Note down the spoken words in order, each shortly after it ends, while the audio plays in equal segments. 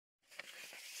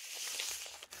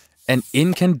An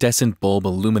incandescent bulb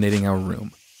illuminating our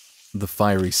room, the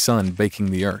fiery sun baking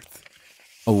the earth,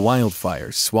 a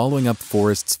wildfire swallowing up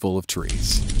forests full of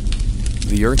trees.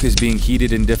 The earth is being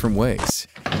heated in different ways.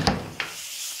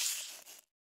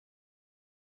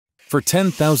 For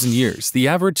 10,000 years, the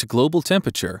average global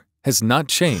temperature has not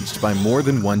changed by more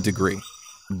than 1 degree.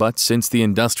 But since the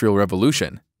Industrial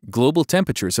Revolution, global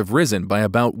temperatures have risen by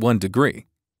about 1 degree.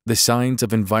 The signs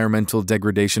of environmental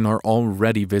degradation are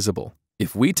already visible.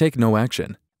 If we take no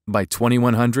action, by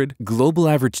 2100, global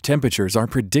average temperatures are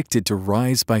predicted to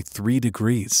rise by 3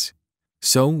 degrees.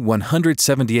 So,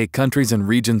 178 countries and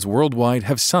regions worldwide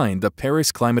have signed the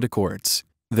Paris Climate Accords.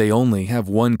 They only have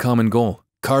one common goal: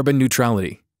 carbon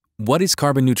neutrality. What is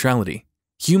carbon neutrality?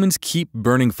 Humans keep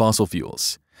burning fossil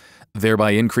fuels,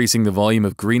 thereby increasing the volume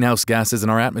of greenhouse gases in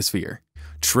our atmosphere,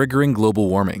 triggering global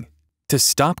warming. To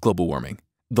stop global warming,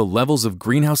 the levels of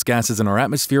greenhouse gases in our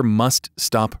atmosphere must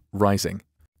stop rising.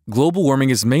 Global warming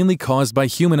is mainly caused by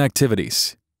human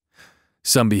activities.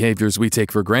 Some behaviors we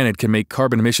take for granted can make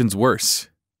carbon emissions worse.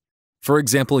 For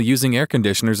example, using air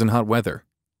conditioners in hot weather.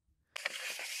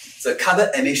 The carbon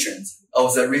emissions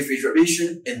of the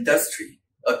refrigeration industry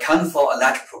account for a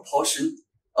large proportion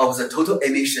of the total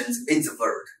emissions in the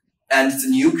world, and the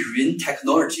new green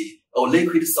technology of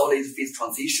liquid-solid phase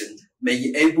transition may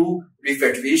enable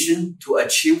refrigeration to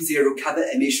achieve zero carbon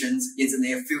emissions in the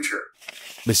near future.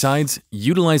 Besides,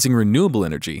 utilizing renewable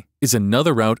energy is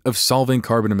another route of solving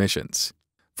carbon emissions.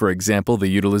 For example, the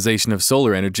utilization of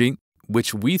solar energy,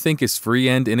 which we think is free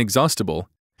and inexhaustible,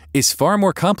 is far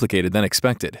more complicated than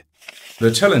expected.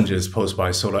 The challenges posed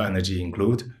by solar energy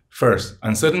include: first,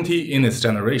 uncertainty in its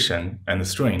generation and the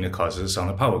strain it causes on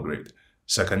the power grid.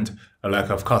 Second, a lack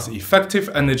of cost-effective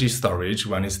energy storage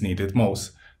when it's needed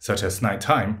most, such as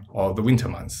nighttime or the winter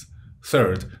months.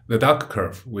 Third, the dark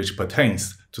curve, which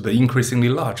pertains to the increasingly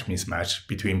large mismatch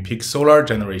between peak solar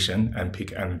generation and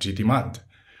peak energy demand.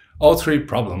 All three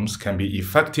problems can be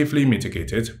effectively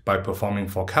mitigated by performing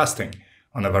forecasting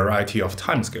on a variety of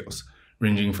timescales,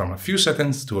 ranging from a few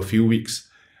seconds to a few weeks.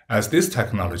 As this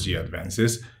technology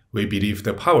advances, we believe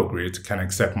the power grid can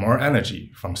accept more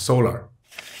energy from solar.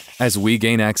 As we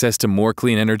gain access to more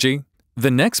clean energy, the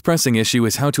next pressing issue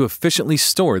is how to efficiently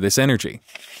store this energy.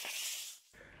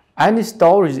 Energy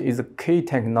storage is a key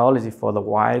technology for the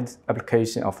wide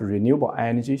application of renewable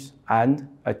energies and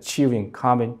achieving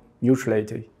carbon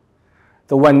neutrality.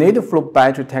 The one-needle flow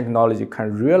battery technology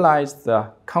can realize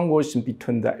the conversion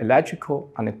between the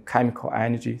electrical and chemical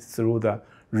energy through the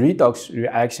redox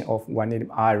reaction of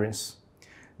one-needle ions.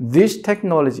 This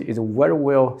technology is very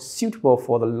well suitable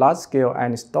for the large-scale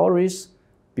energy storage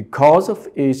because of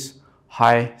its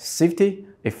high safety,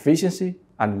 efficiency,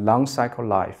 and long cycle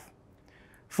life.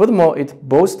 Furthermore, it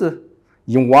boasts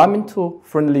environmental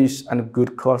friendliness and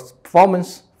good cost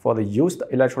performance for the used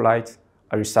electrolytes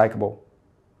are recyclable.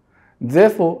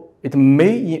 Therefore, it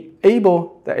may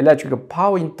enable the electrical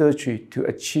power industry to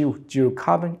achieve zero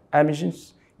carbon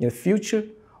emissions in the future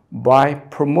by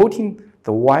promoting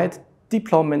the wide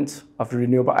deployment of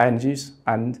renewable energies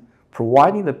and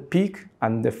providing the peak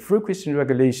and the frequency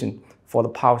regulation for the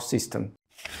power system.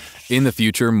 In the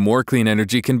future, more clean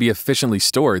energy can be efficiently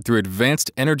stored through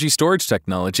advanced energy storage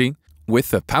technology,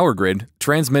 with the power grid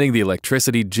transmitting the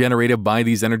electricity generated by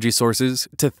these energy sources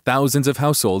to thousands of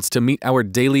households to meet our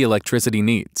daily electricity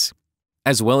needs.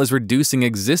 As well as reducing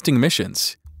existing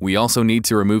emissions, we also need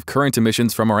to remove current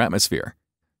emissions from our atmosphere.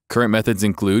 Current methods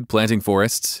include planting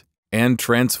forests and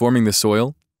transforming the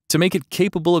soil to make it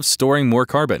capable of storing more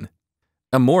carbon.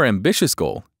 A more ambitious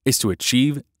goal is to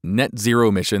achieve net zero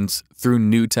emissions through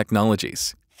new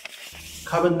technologies.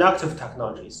 Carbon negative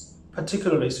technologies,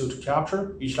 particularly CO2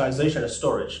 capture, utilization, and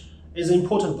storage, is an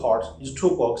important part in the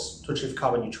toolbox to achieve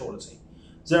carbon neutrality.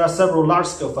 There are several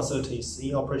large-scale facilities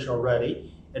in operation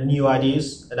already, and new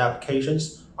ideas and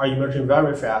applications are emerging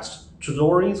very fast to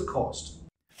lowering the cost.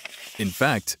 In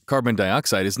fact, carbon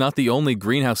dioxide is not the only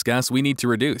greenhouse gas we need to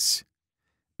reduce.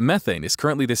 Methane is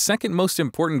currently the second most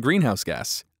important greenhouse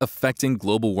gas, affecting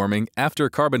global warming after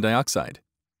carbon dioxide.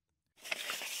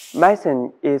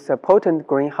 Methane is a potent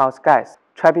greenhouse gas,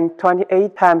 trapping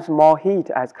 28 times more heat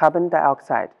as carbon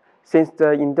dioxide. Since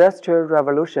the Industrial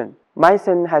Revolution,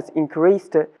 methane has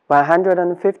increased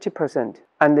 150%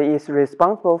 and is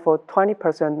responsible for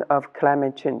 20% of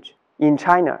climate change. In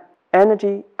China,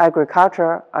 energy,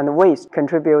 agriculture, and waste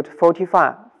contribute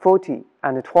 45, 40,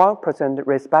 and 12%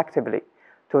 respectively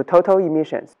to total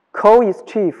emissions. Coal is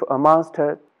chief amongst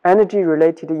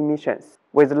energy-related emissions,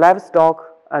 with livestock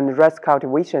and rice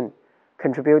cultivation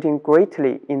contributing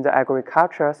greatly in the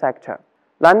agriculture sector.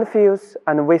 Landfills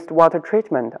and wastewater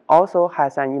treatment also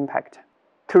has an impact.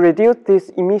 To reduce these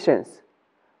emissions,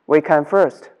 we can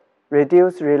first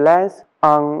reduce reliance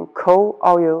on coal,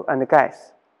 oil, and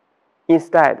gas,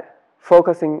 instead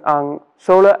focusing on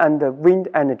solar and wind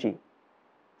energy.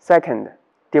 Second,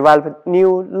 develop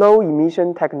new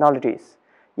low-emission technologies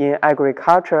in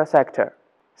agriculture sector.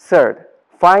 Third,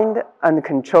 find and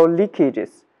control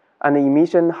leakages and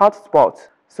emission hotspots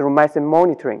through methane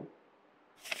monitoring.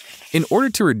 In order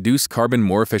to reduce carbon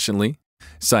more efficiently,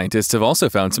 scientists have also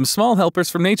found some small helpers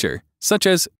from nature, such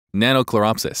as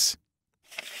nanochloropsis.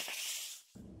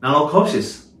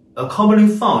 Nanochloropsis, a commonly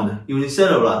found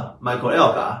unicellular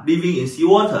microalga living in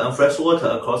seawater and freshwater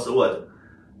across the world,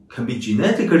 can be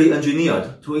genetically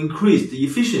engineered to increase the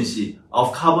efficiency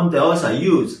of carbon dioxide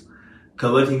use,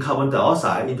 converting carbon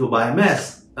dioxide into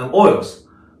biomass and oils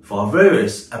for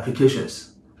various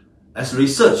applications. As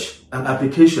research and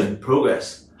application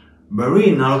progress,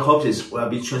 marine nanochloropsis will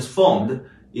be transformed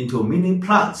into mini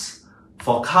plants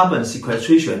for carbon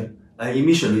sequestration and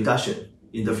emission reduction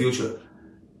in the future.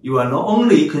 You will not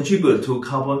only contribute to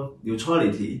carbon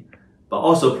neutrality, but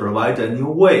also provide a new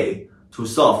way to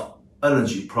solve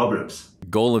energy problems. The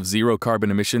goal of zero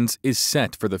carbon emissions is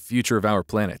set for the future of our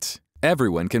planet.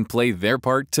 Everyone can play their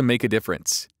part to make a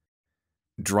difference.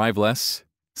 Drive less,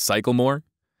 cycle more.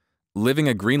 Living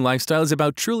a green lifestyle is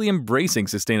about truly embracing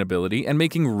sustainability and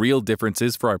making real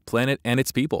differences for our planet and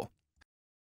its people.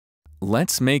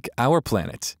 Let's make our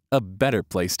planet a better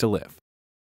place to live.